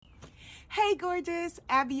Hey gorgeous,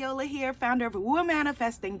 Abiola here, founder of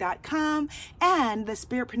womanifesting.com and the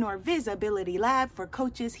Spiritpreneur Visibility Lab for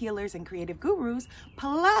coaches, healers, and creative gurus,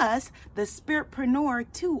 plus the Spiritpreneur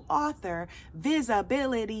 2-author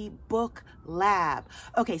Visibility Book Lab.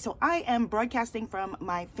 Okay, so I am broadcasting from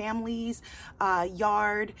my family's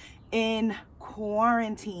yard in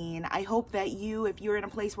quarantine. I hope that if you're in a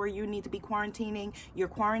place where you need to be quarantining, you're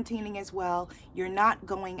quarantining as well. You're not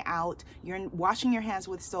going out, you're washing your hands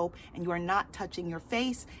with soap, and you are not touching your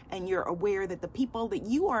face, and you're aware that the people that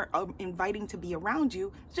you are inviting to be around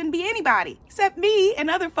you shouldn't be anybody except me and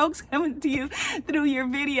other folks coming to you through your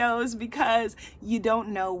videos, because you don't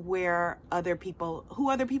know who other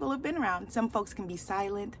people have been around. Some folks can be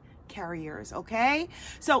silent carriers. Okay,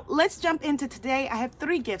 so let's jump into today. I have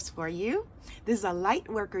 3 gifts for you. This is a light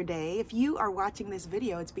worker day. If you are watching this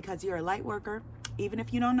video, it's because you're a light worker, even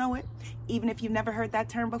if you don't know it, even if you've never heard that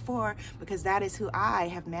term before, because that is who I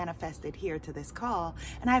have manifested here to this call.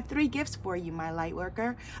 And I have 3 gifts for you, my light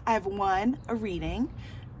worker. I have 1, a reading,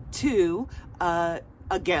 2, a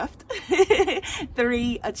gift,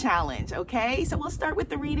 3, a challenge. Okay, so we'll start with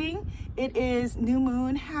the reading. It is new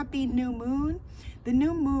moon. Happy new moon. The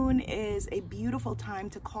new moon is a beautiful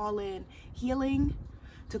time to call in healing,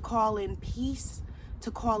 to call in peace,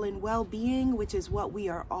 to call in well-being, which is what we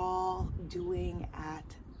are all doing at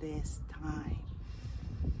this time.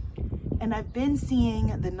 And I've been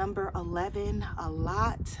seeing the number 11 a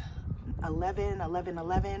lot. 11, 11,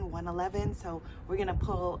 11, 111. So we're going to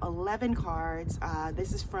pull 11 cards.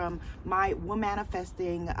 This is from my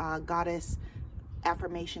Womanifesting Goddess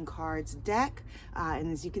affirmation cards deck,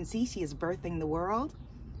 and as you can see, she is birthing the world,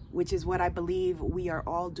 which is what I believe we are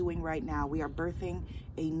all doing right now. We are birthing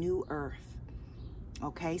a new earth.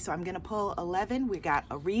 Okay, so I'm gonna pull 11. We got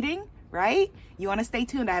a reading, right? You want to stay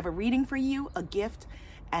tuned. I have a reading for you, a gift,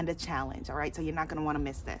 and a challenge. All right, so you're not going to want to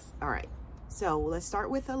miss this. All right, so let's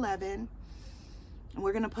start with 11, and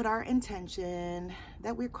we're going to put our intention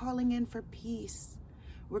that we're calling in for peace,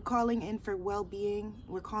 we're calling in for well-being,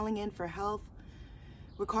 we're calling in for health,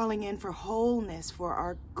 we're calling in for wholeness for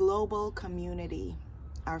our global community,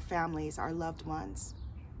 our families, our loved ones.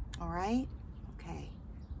 All right? Okay.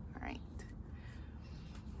 All right.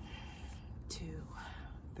 2,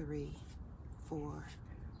 3, 4,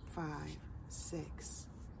 5, 6,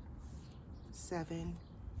 7,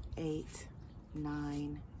 8,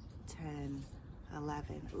 9, 10,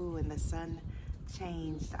 11. Ooh, and the sun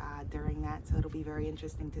changed during that, so it'll be very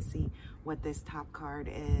interesting to see what this top card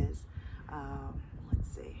is.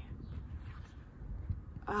 Let's see.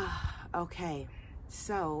 Okay,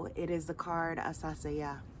 so it is the card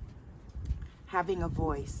Asasaya, having a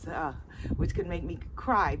voice, which could make me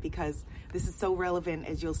cry because this is so relevant,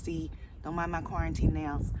 as you'll see. Don't mind my quarantine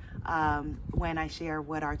nails when I share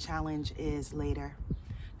what our challenge is later.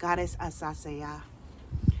 Goddess Asasaya,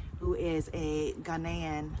 who is a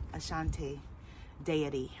Ghanaian Ashanti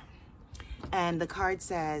deity. And the card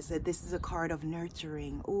says that this is a card of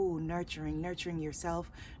nurturing. Ooh, nurturing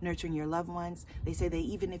yourself, nurturing your loved ones. They say that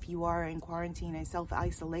even if you are in quarantine and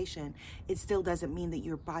self-isolation, it still doesn't mean that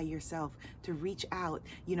you're by yourself. To reach out,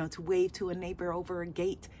 to wave to a neighbor over a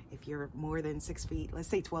gate, if you're more than 6 feet, let's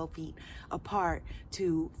say 12 feet apart,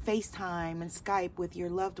 to FaceTime and Skype with your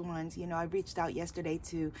loved ones. I reached out yesterday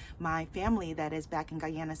to my family that is back in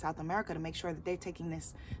Guyana, South America, to make sure that they're taking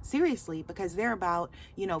this seriously, because they're about,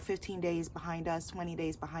 15 days behind us, 20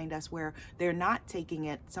 days behind us, where they're not taking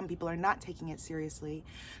it. Some people are not taking it seriously.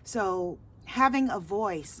 So having a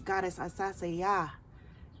voice, Goddess Asasaya,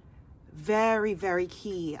 very, very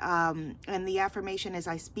key. And the affirmation is,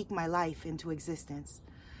 I speak my life into existence.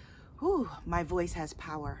 Ooh, my voice has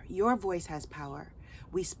power. Your voice has power.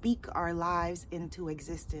 We speak our lives into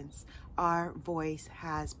existence. Our voice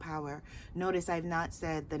has power. Notice I've not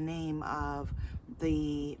said the name of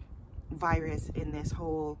the virus in this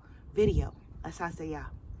whole video. Asasaya,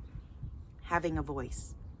 having a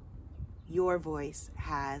voice. Your voice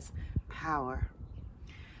has power.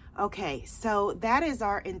 Okay, so that is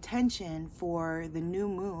our intention for the new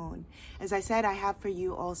moon. As I said, I have for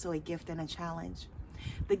you also a gift and a challenge.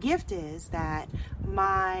 The gift is that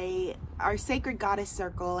our Sacred Goddess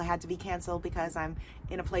Circle had to be canceled because I'm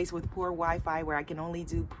in a place with poor Wi-Fi where I can only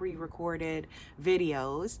do pre-recorded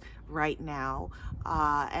videos right now.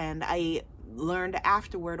 And I learned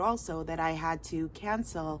afterward also that I had to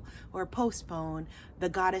cancel or postpone the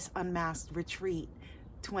Goddess Unmasked retreat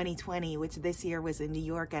 2020, which this year was in New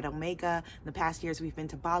York at Omega. The past years we've been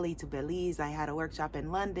to Bali, to Belize. I had a workshop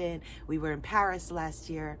in London. We were in Paris last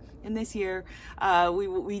year. And this year,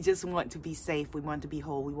 we just want to be safe. We want to be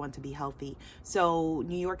whole. We want to be healthy. So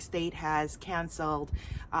New York State has canceled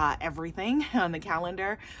everything on the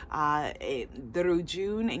calendar through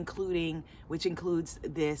June, which includes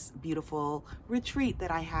this beautiful retreat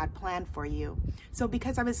that I had planned for you. So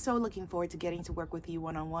because I was so looking forward to getting to work with you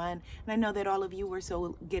one-on-one, and I know that all of you were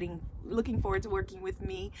so looking forward to working with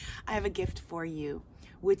me, I have a gift for you,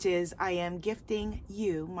 which is I am gifting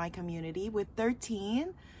you, my community, with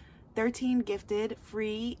 13 gifted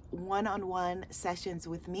free one-on-one sessions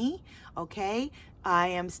with me. Okay, I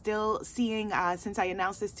am still seeing, since I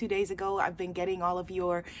announced this 2 days ago, I've been getting all of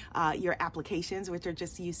your applications, which are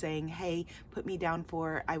just you saying, hey, put me down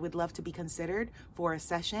I would love to be considered for a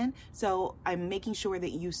session. So I'm making sure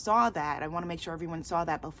that you saw that. I want to make sure everyone saw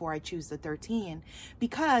that before I choose the 13,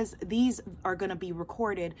 because these are going to be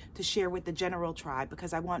recorded to share with the general tribe,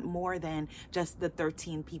 because I want more than just the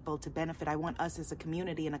 13 people to benefit. I want us as a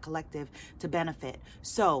community and a collective to benefit.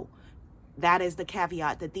 So that is the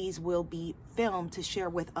caveat, that these will be filmed to share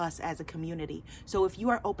with us as a community. So if you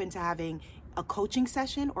are open to having a coaching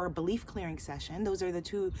session or a belief clearing session, those are the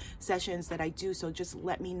two sessions that I do. So just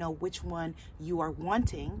let me know which one you are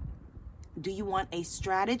wanting. Do you want a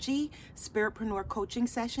strategy spiritpreneur coaching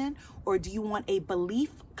session, or do you want a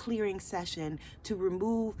belief clearing session to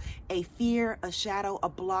remove a fear, a shadow, a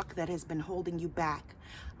block that has been holding you back?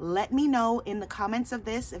 Let me know in the comments of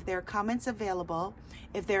this if there are comments available.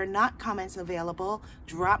 If there are not comments available,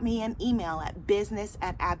 drop me an email at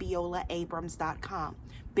business@abiolaabrams.com.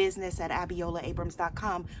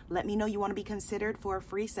 business@abiolaabrams.com. Let me know you want to be considered for a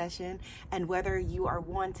free session, and whether you are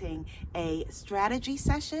wanting a strategy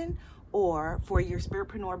session or for your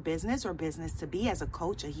spiritpreneur business or business to be as a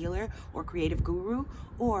coach, a healer, or creative guru,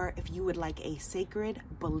 or if you would like a sacred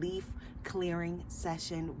belief clearing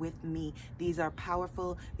session with me. These are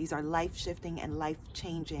powerful, these are life-shifting and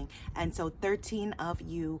life-changing. And so 13 of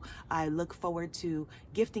you, I look forward to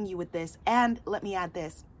gifting you with this. And let me add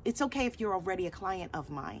this. It's okay if you're already a client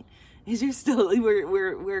of mine.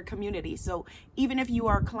 We're a community. So even if you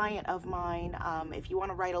are a client of mine, if you want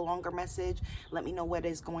to write a longer message, let me know what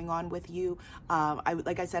is going on with you.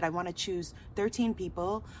 Like I said, I want to choose 13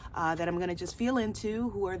 people that I'm going to just feel into,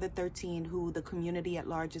 who are the 13 who the community at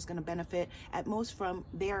large is going to benefit at most from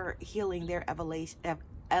their healing, their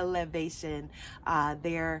elevation,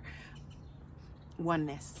 their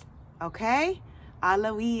oneness. Okay?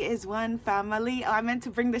 Alawi is one family. Oh, I meant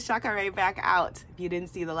to bring the chakra back out if you didn't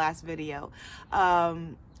see the last video.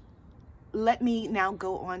 Let me now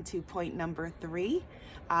go on to point number 3.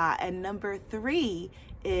 And number 3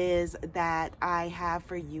 is that I have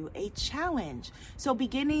for you a challenge. So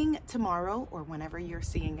beginning tomorrow, or whenever you're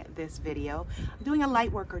seeing this video, I'm doing a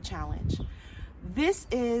Lightworker challenge. This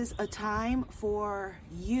is a time for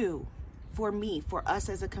you, for me, for us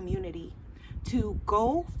as a community to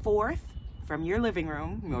go forth from your living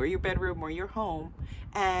room or your bedroom or your home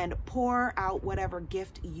and pour out whatever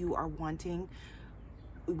gift you are wanting,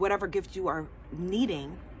 whatever gift you are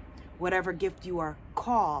needing, whatever gift you are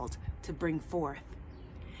called to bring forth.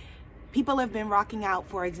 People have been rocking out,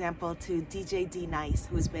 for example, to DJ D Nice,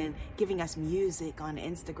 who's been giving us music on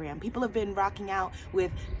Instagram. People have been rocking out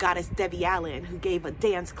with Goddess Debbie Allen, who gave a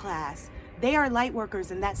dance class. They are light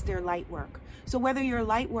workers, and that's their light work. So whether your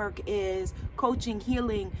light work is coaching,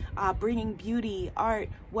 healing, bringing beauty, art,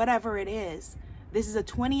 whatever it is, this is a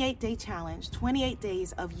 28-day challenge, 28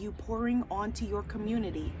 days of you pouring onto your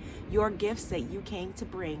community your gifts that you came to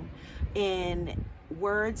bring in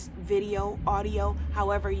words, video, audio,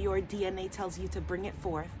 however your DNA tells you to bring it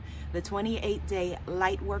forth. The 28-day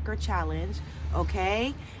Lightworker challenge,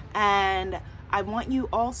 okay? And I want you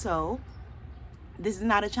also, this is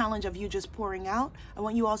not a challenge of you just pouring out. I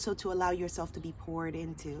want you also to allow yourself to be poured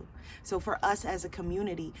into. So for us as a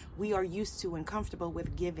community, we are used to and comfortable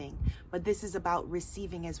with giving, but this is about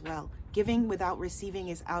receiving as well. Giving without receiving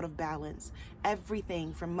is out of balance.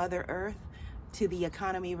 Everything from Mother Earth to the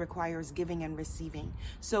economy requires giving and receiving.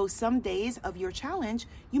 So some days of your challenge,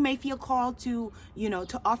 you may feel called to,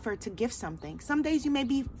 to offer to give something. Some days you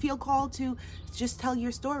may feel called to just tell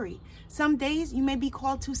your story. Some days you may be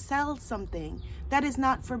called to sell something. That is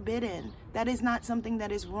not forbidden. That is not something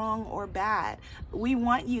that is wrong or bad. We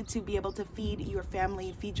want you to be able to feed your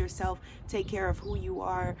family, feed yourself, take care of who you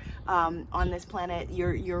are on this planet,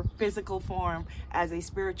 your physical form as a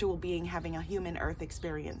spiritual being having a human earth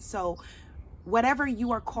experience. So whatever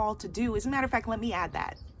you are called to do. As a matter of fact, let me add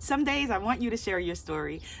that. Some days I want you to share your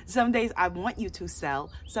story. Some days I want you to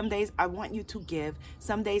sell. Some days I want you to give.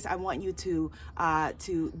 Some days I want you to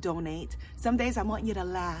donate. Some days I want you to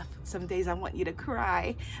laugh. Some days I want you to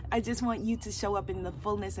cry. I just want you to show up in the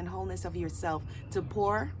fullness and wholeness of yourself, to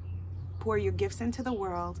pour your gifts into the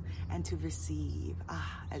world and to receive.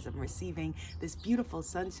 As I'm receiving this beautiful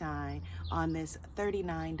sunshine on this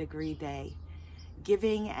 39-degree day.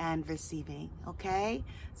 Giving and receiving, okay?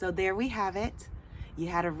 So there we have it. You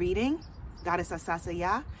had a reading, Goddess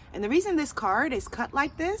Asasaya. And the reason this card is cut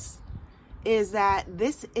like this is that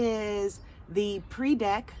this is the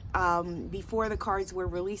pre-deck before the cards were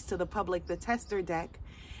released to the public, the tester deck.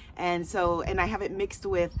 And I have it mixed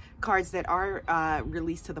with cards that are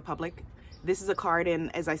released to the public. This is a card in,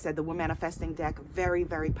 as I said, the Woman Manifesting deck. Very,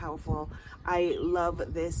 very powerful. I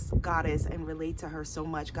love this goddess and relate to her so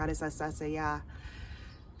much, Goddess Asasaya.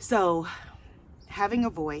 So, having a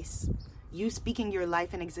voice, you speaking your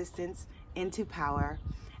life and existence into power,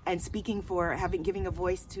 and giving a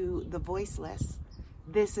voice to the voiceless.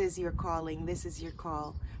 This is your calling. This is your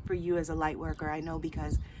call for you as a light worker. I know,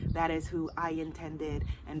 because that is who I intended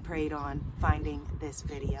and prayed on finding this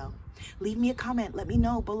video. Leave me a comment. Let me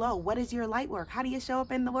know below. What is your light work? How do you show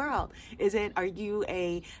up in the world? Are you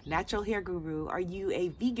a natural hair guru? Are you a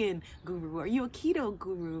vegan guru? Are you a keto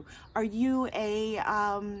guru? Are you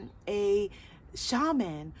a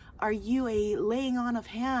shaman? Are you a laying on of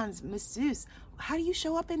hands masseuse? How do you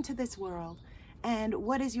show up into this world? And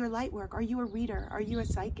what is your light work? Are you a reader? Are you a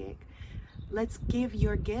psychic? Let's give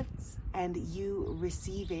your gifts and you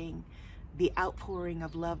receiving the outpouring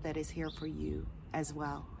of love that is here for you as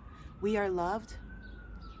well. We are loved.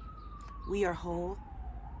 We are whole.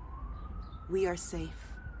 We are safe.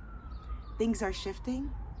 Things are shifting.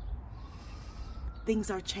 Things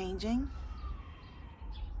are changing.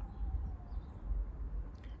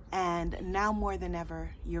 And now more than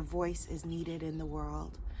ever, your voice is needed in the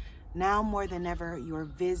world. Now more than ever, your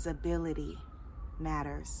visibility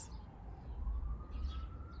matters.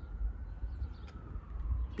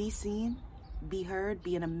 Be seen, be heard,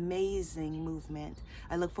 be an amazing movement.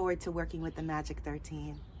 I look forward to working with the Magic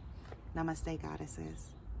 13. Namaste,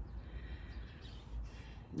 goddesses.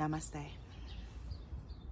 Namaste.